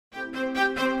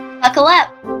Buckle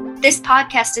up! This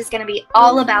podcast is going to be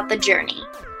all about the journey.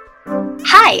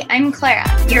 Hi, I'm Clara,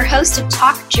 your host of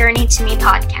Talk Journey to Me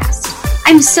podcast.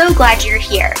 I'm so glad you're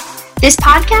here. This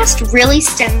podcast really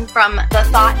stemmed from the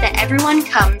thought that everyone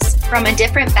comes from a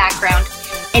different background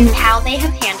and how they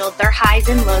have handled their highs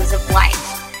and lows of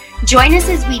life. Join us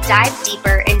as we dive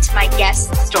deeper into my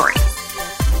guests' stories.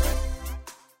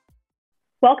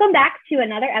 Welcome back to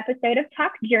another episode of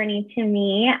Talk Journey to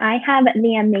Me. I have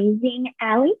the amazing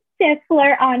Allie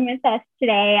Stifler on with us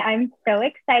today. I'm so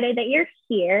excited that you're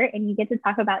here and you get to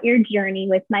talk about your journey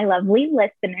with my lovely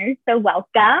listeners. So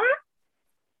welcome.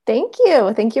 Thank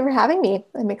you. Thank you for having me.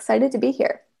 I'm excited to be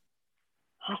here.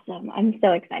 Awesome. I'm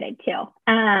so excited too.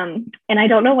 And I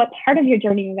don't know what part of your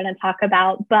journey you're going to talk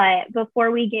about, but before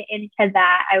we get into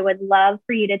that, I would love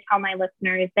for you to tell my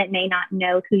listeners that may not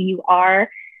know who you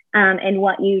are and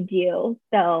what you do.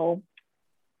 So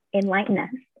enlighten us.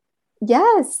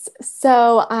 Yes.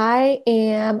 So I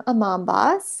am a mom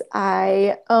boss.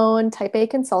 I own Type A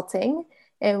Consulting,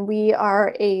 and we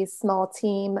are a small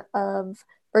team of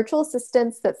virtual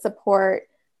assistants that support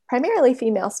primarily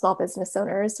female small business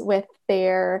owners with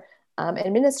their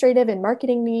administrative and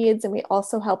marketing needs. And we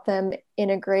also help them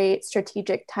integrate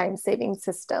strategic time-saving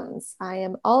systems. I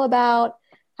am all about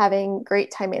having great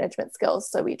time management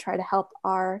skills. So we try to help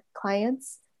our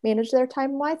clients manage their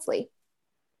time wisely.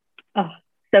 Oh,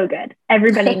 so good.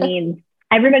 Everybody needs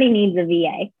a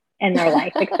VA in their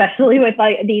life, especially with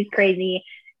like these crazy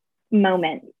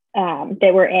moments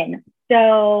that we're in.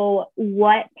 So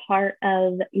what part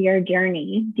of your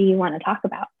journey do you want to talk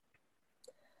about?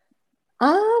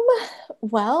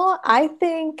 Well, I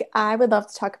think I would love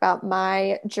to talk about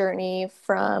my journey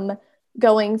from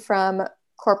going from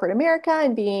corporate America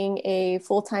and being a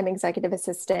full-time executive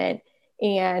assistant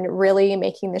and really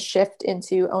making the shift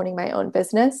into owning my own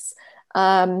business.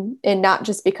 And not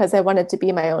just because I wanted to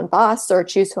be my own boss or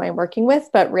choose who I'm working with,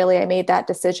 but really I made that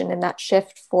decision and that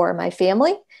shift for my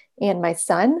family and my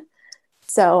son.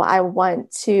 So I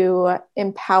want to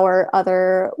empower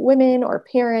other women or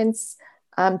parents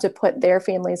to put their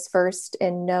families first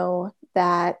and know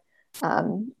that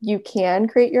you can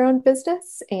create your own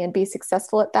business and be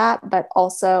successful at that, but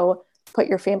also put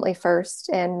your family first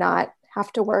and not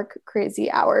have to work crazy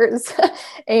hours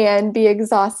and be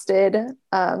exhausted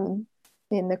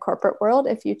in the corporate world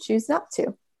if you choose not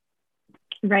to.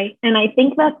 Right. And I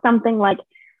think that's something like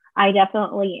I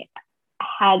definitely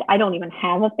I don't even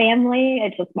have a family.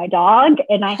 It's just my dog.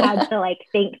 And I had to like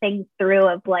think things through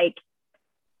of like,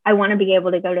 I want to be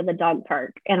able to go to the dog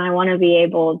park and I want to be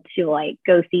able to like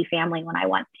go see family when I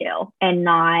want to and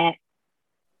not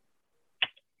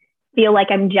feel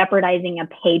like I'm jeopardizing a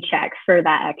paycheck for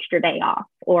that extra day off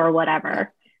or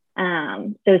whatever.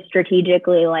 So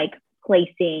strategically like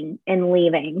placing and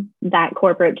leaving that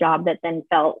corporate job that then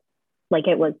felt like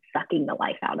it was sucking the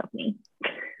life out of me.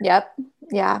 Yep.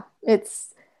 Yeah.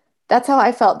 That's how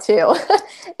I felt too.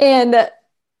 And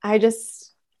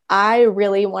I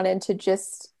really wanted to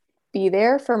just be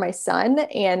there for my son.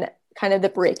 And kind of the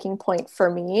breaking point for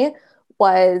me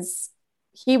was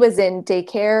he was in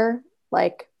daycare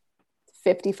like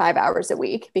 55 hours a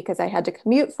week because I had to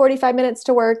commute 45 minutes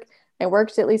to work. I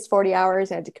worked at least 40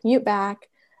 hours. I had to commute back.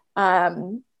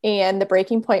 And the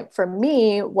breaking point for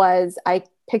me was I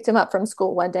picked him up from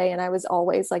school one day and I was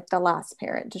always like the last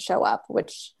parent to show up,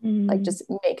 which like just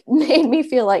made me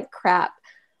feel like crap.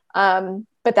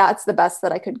 But that's the best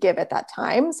that I could give at that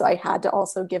time. So I had to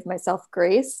also give myself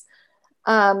grace.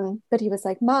 But he was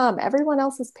like, Mom, everyone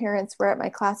else's parents were at my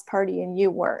class party and you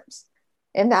weren't.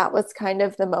 And that was kind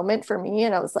of the moment for me.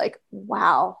 And I was like,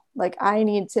 wow, like I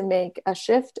need to make a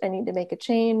shift. I need to make a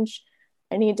change.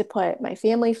 I need to put my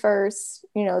family first.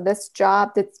 You know, this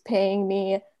job that's paying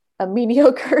me a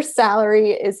mediocre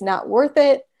salary is not worth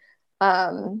it.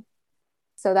 So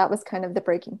that was kind of the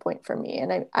breaking point for me.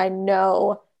 And I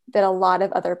know that a lot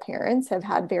of other parents have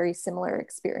had very similar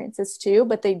experiences too,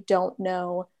 but they don't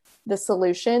know the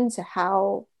solution to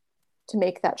how to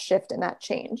make that shift and that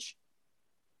change.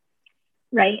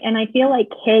 Right. And I feel like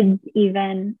kids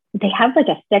even, they have like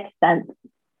a sixth sense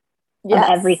of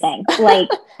everything. Like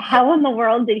how in the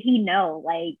world did he know?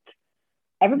 Like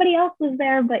everybody else was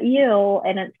there but you.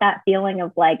 And it's that feeling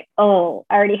of like, oh,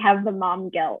 I already have the mom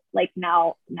guilt. Like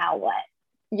now what?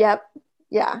 Yep.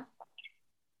 Yeah.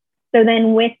 So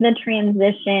then with the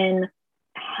transition,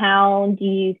 how do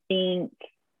you think,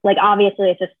 like,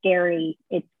 obviously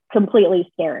it's completely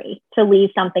scary to leave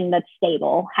something that's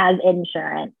stable, has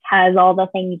insurance, has all the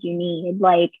things you need.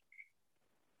 Like,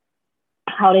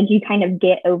 how did you kind of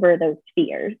get over those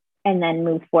fears and then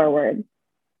move forward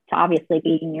to obviously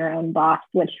being your own boss,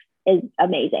 which is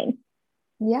amazing?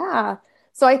 Yeah.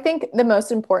 So I think the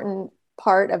most important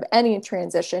part of any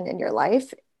transition in your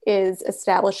life is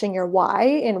establishing your why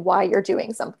and why you're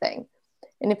doing something.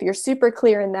 And if you're super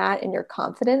clear in that and you're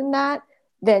confident in that,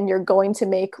 then you're going to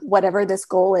make whatever this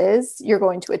goal is, you're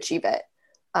going to achieve it.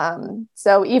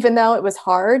 So even though it was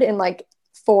hard and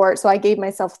so I gave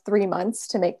myself 3 months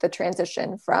to make the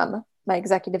transition from my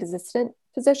executive assistant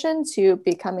position to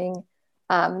becoming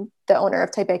the owner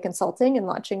of Type A Consulting and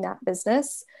launching that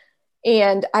business.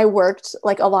 And I worked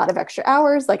a lot of extra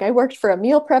hours. I worked for a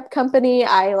meal prep company.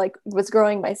 I was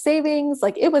growing my savings.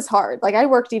 It was hard. I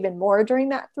worked even more during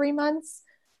that 3 months.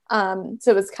 So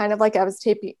it was kind of I was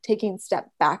taking a step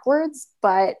backwards,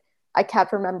 but I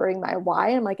kept remembering my why.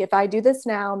 I'm if I do this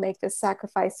now, make this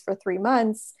sacrifice for 3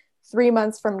 months, 3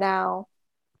 months from now,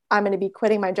 I'm going to be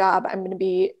quitting my job. I'm going to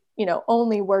be,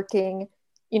 only working,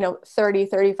 30,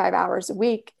 35 hours a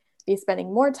week, be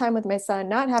spending more time with my son,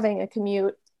 not having a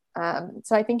commute.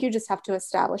 So I think you just have to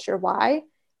establish your why.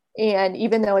 And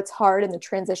even though it's hard and the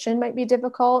transition might be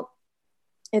difficult,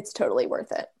 it's totally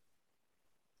worth it.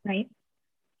 Right.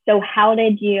 So how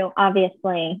did you,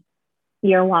 obviously,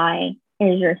 your why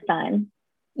is your son.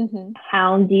 Mm-hmm.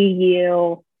 How do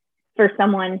you, for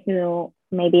someone who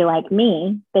maybe like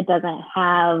me, that doesn't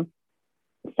have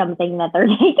something that they're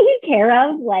taking care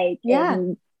of,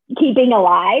 and keeping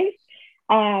alive,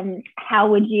 how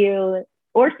would you,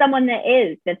 or someone that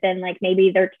is, that then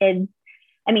maybe their kids,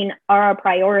 are a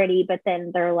priority, but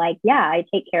then they're yeah, I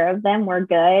take care of them, we're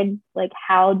good.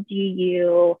 How do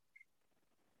you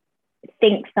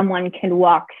think someone can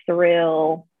walk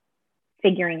through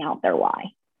figuring out their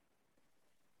why?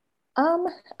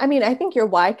 I think your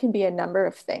why can be a number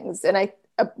of things. And I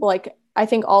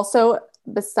think also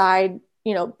beside,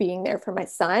 being there for my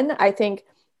son, I think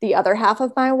the other half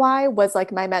of my why was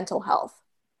my mental health.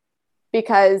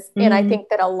 Because, and I think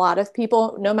that a lot of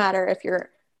people, no matter if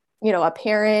you're, a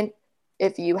parent,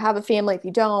 if you have a family, if you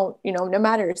don't, no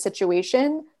matter your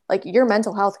situation, your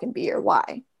mental health can be your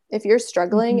why. If you're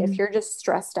struggling, if you're just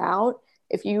stressed out,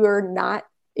 if you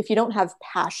don't have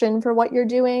passion for what you're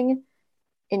doing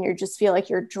and you just feel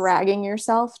you're dragging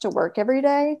yourself to work every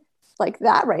day,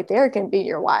 that right there can be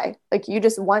your why. You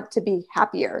just want to be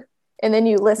happier. And then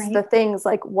you list the things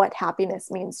what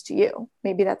happiness means to you.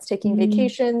 Maybe that's taking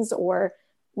vacations or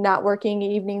not working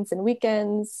evenings and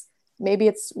weekends. Maybe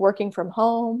it's working from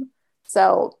home.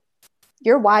 So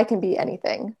your why can be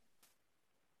anything.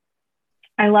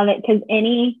 I love it, because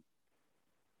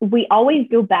we always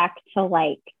go back to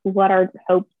what our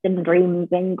hopes and dreams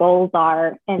and goals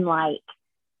are, and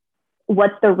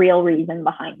what's the real reason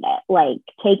behind it.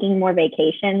 Taking more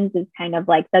vacations is kind of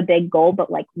the big goal,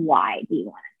 but why do you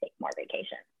want to take more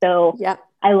vacations? So yeah,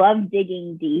 I love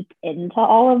digging deep into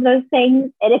all of those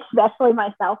things, and especially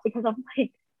myself, because I'm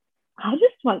I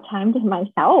just want time to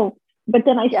myself, but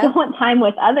then I still want time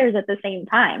with others at the same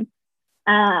time.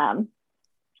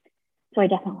 So I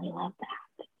definitely love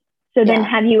that. So then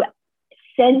have you,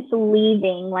 since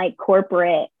leaving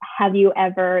corporate, have you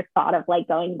ever thought of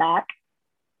going back?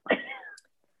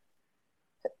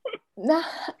 No,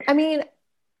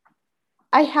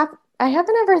 I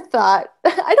haven't ever thought,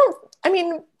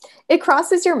 it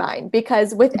crosses your mind,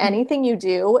 because with anything you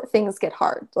do, things get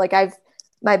hard.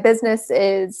 My business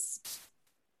is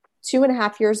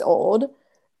 2.5 years old,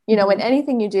 and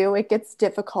anything you do, it gets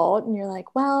difficult, and you're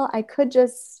well, I could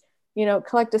just,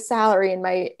 collect a salary and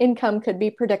my income could be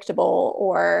predictable,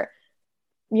 or,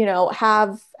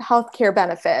 have healthcare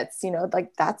benefits,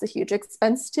 that's a huge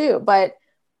expense too. But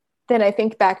then I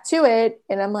think back to it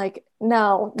and I'm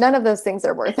no, none of those things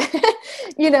are worth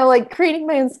it. Creating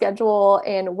my own schedule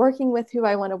and working with who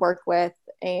I want to work with,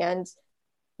 and,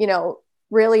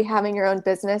 really having your own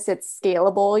business, it's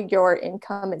scalable. Your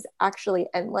income is actually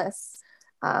endless,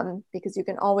 because you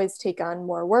can always take on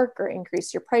more work or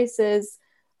increase your prices.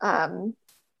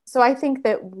 So I think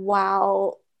that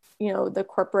while, the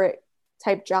corporate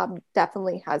type job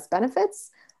definitely has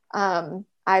benefits,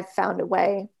 I've found a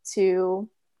way to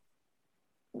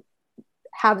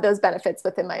have those benefits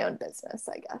within my own business,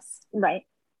 I guess. Right.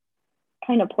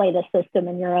 Kind of play the system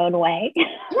in your own way.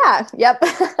 Yeah. Yep.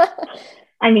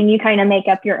 You kind of make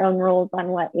up your own rules on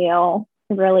what you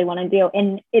really want to do.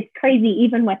 And it's crazy,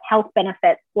 even with health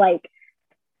benefits,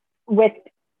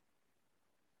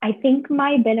 I think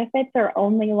my benefits are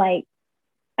only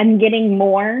I'm getting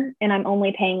more and I'm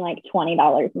only paying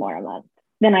 $20 more a month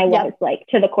than I was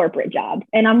to the corporate job.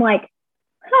 And I'm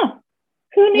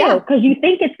who knew? Because you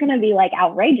think it's going to be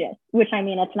outrageous, which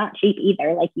it's not cheap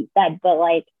either, like you said, but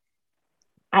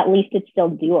at least it's still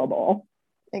doable.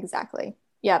 Exactly.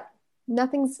 Yep.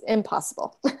 Nothing's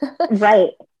impossible.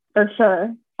 Right. For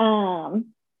sure. How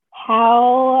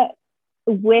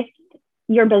with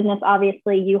your business,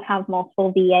 obviously you have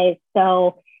multiple VAs.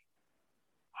 So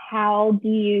how do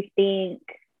you think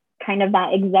kind of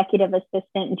that executive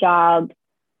assistant job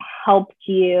helped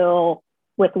you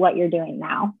with what you're doing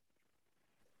now?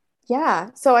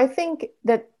 Yeah. So I think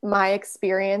that my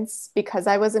experience, because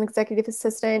I was an executive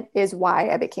assistant, is why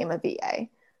I became a VA.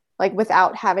 Like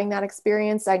without having that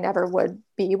experience, I never would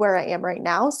be where I am right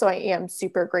now. So I am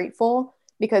super grateful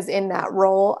because in that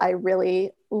role, I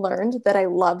really learned that I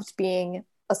loved being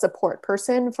a support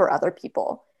person for other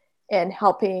people and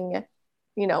helping,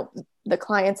 the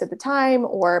clients at the time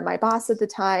or my boss at the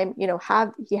time,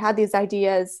 he had these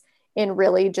ideas and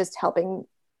really just helping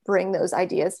bring those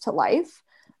ideas to life.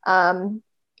 And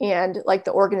like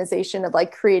the organization of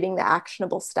like creating the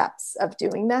actionable steps of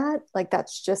doing that, like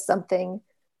that's just something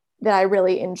that I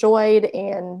really enjoyed,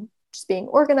 and just being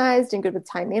organized and good with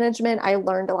time management. I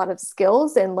learned a lot of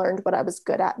skills and learned what I was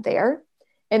good at there.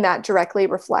 And that directly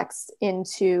reflects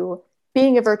into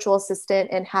being a virtual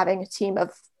assistant and having a team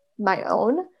of my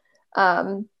own.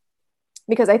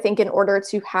 Because I think in order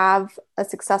to have a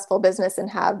successful business and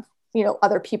have,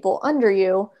 other people under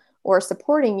you or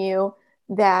supporting you,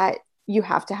 that you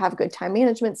have to have good time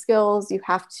management skills. You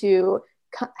have to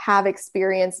have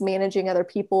experience managing other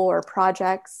people or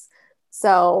projects.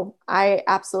 So I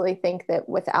absolutely think that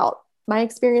without my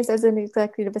experience as an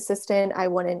executive assistant, I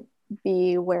wouldn't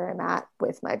be where I'm at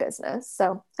with my business.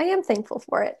 So I am thankful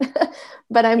for it,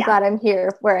 but I'm glad I'm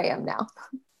here where I am now.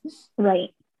 Right.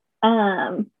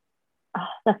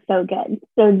 That's so good.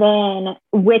 So then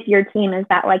with your team, is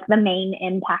that like the main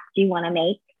impact you want to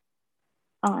make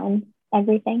on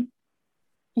everything?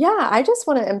 Yeah, I just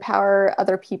want to empower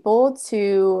other people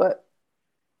to,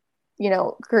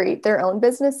 create their own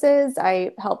businesses.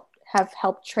 I have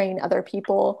helped train other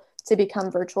people to become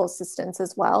virtual assistants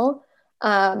as well.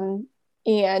 And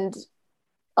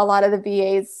a lot of the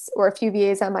VAs, or a few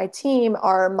VAs on my team,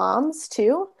 are moms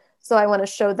too. So I want to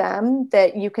show them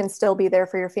that you can still be there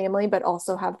for your family, but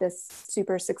also have this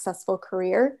super successful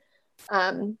career.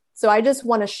 So I just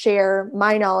want to share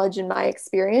my knowledge and my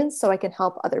experience so I can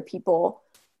help other people,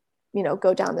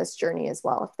 go down this journey as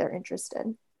well if they're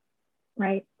interested.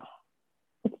 Right.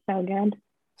 It's so good.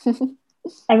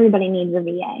 Everybody needs a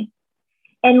VA.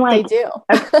 And like, they do.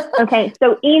 Okay.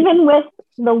 So even with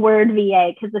the word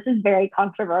VA, because this is very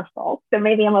controversial, so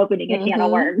maybe I'm opening a can of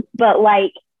worms, but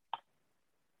like,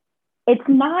 it's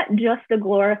not just a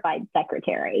glorified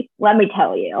secretary. Let me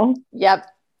tell you. Yep.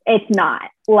 It's not.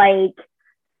 Like,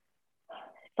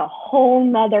 it's a whole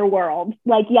nother world.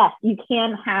 Like, yes, you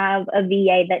can have a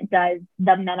VA that does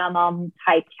the minimum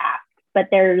type tasks, but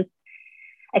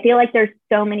I feel like there's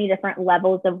so many different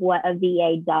levels of what a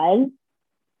VA does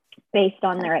based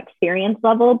on their experience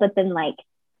level. But then like,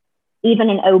 even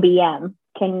an OBM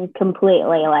can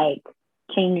completely like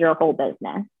change your whole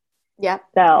business. Yep.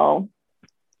 So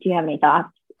do you have any thoughts?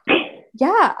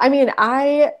 Yeah. I mean,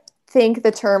 I think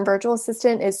the term virtual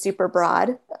assistant is super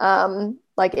broad.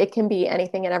 Like it can be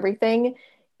anything and everything.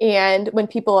 And when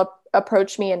people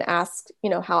approach me and ask,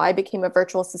 how I became a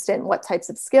virtual assistant, what types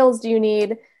of skills do you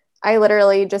need? I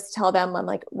literally just tell them, I'm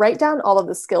like, write down all of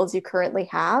the skills you currently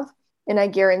have. And I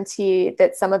guarantee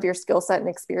that some of your skill set and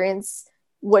experience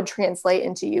would translate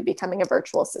into you becoming a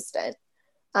virtual assistant.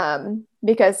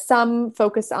 Because some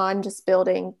focus on just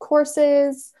building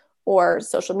courses or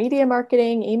social media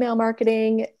marketing, email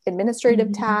marketing,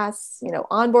 administrative tasks,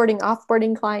 onboarding,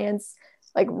 offboarding clients,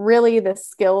 like really the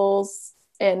skills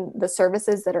and the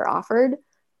services that are offered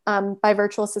by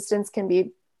virtual assistants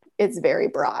it's very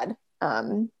broad.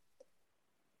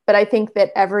 But I think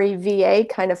that every VA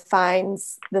kind of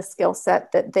finds the skill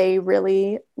set that they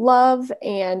really love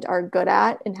and are good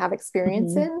at and have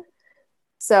experience in.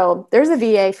 So there's a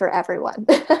VA for everyone.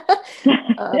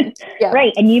 Yeah.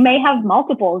 Right. And you may have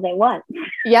multiples at once.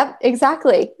 Yep,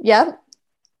 exactly. Yep.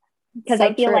 Because so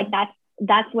I feel like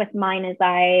that's with mine is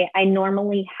I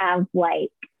normally have like,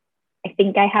 I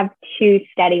think I have 2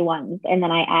 steady ones. And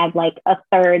then I add like a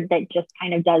third that just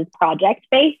kind of does project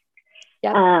based.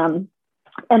 Yep.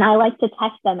 And I like to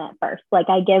test them at first. Like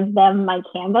I give them my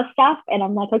Canva stuff and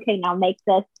I'm like, okay, now make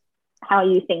this how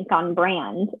you think on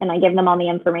brand. And I give them all the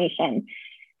information.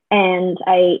 And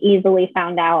I easily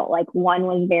found out like one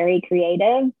was very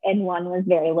creative and one was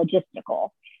very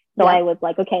logistical. So I was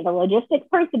like, okay, the logistics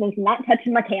person is not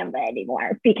touching my Canva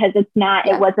anymore because it's not,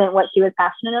 it wasn't what she was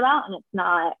passionate about. And it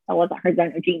wasn't her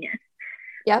zone of genius.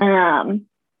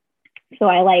 So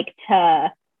I like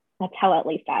that's how at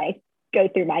least I go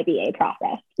through my VA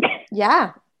process.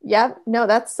 Yeah. No,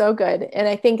 that's so good. And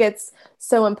I think it's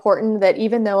so important that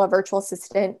even though a virtual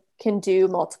assistant can do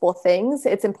multiple things,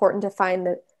 it's important to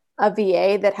find a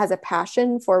VA that has a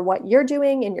passion for what you're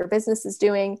doing and your business is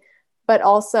doing, but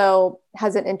also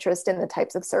has an interest in the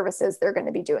types of services they're going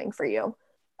to be doing for you.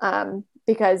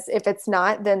 Because if it's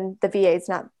not, then the VA is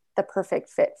not the perfect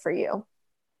fit for you.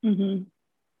 Mm-hmm.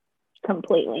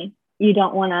 Completely. You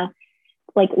don't want to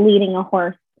like leading a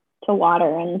horse to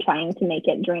water and trying to make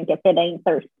it drink if it ain't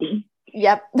thirsty.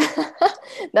 Yep.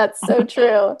 That's so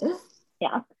true.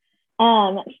 Yeah.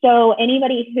 So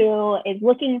anybody who is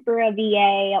looking for a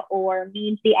VA or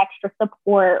needs the extra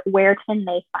support, where can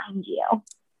they find you?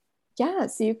 Yeah,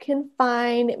 so you can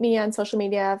find me on social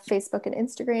media, Facebook and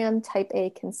Instagram. Type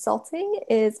A Consulting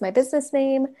is my business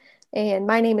name. And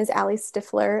my name is Allie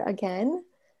Stifler again.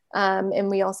 And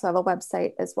we also have a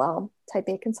website as well,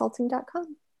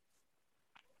 typeaconsulting.com.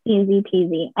 Easy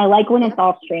peasy. I like when it's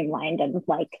all streamlined and it's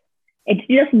like, it's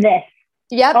just this.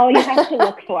 Yep. All you have to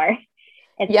look for.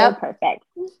 It's so perfect.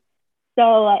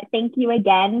 So thank you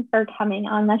again for coming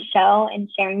on the show and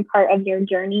sharing part of your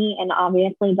journey and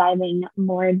obviously diving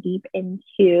more deep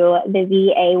into the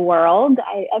VA world.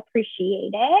 I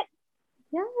appreciate it.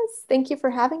 Yes. Thank you for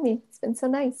having me. It's been so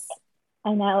nice.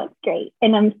 I know, it's great.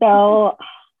 And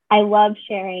I love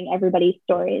sharing everybody's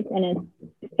stories, and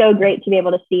it's so great to be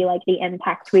able to see like the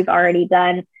impact we've already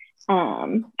done.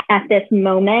 At this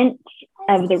moment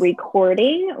of the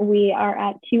recording, we are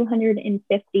at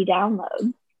 250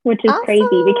 downloads, which is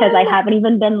crazy because I haven't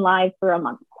even been live for a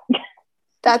month.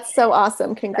 That's so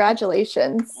awesome.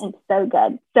 Congratulations. It's so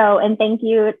good. So, and thank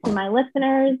you to my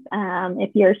listeners,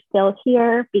 if you're still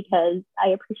here, because I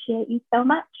appreciate you so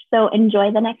much. So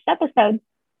enjoy the next episode.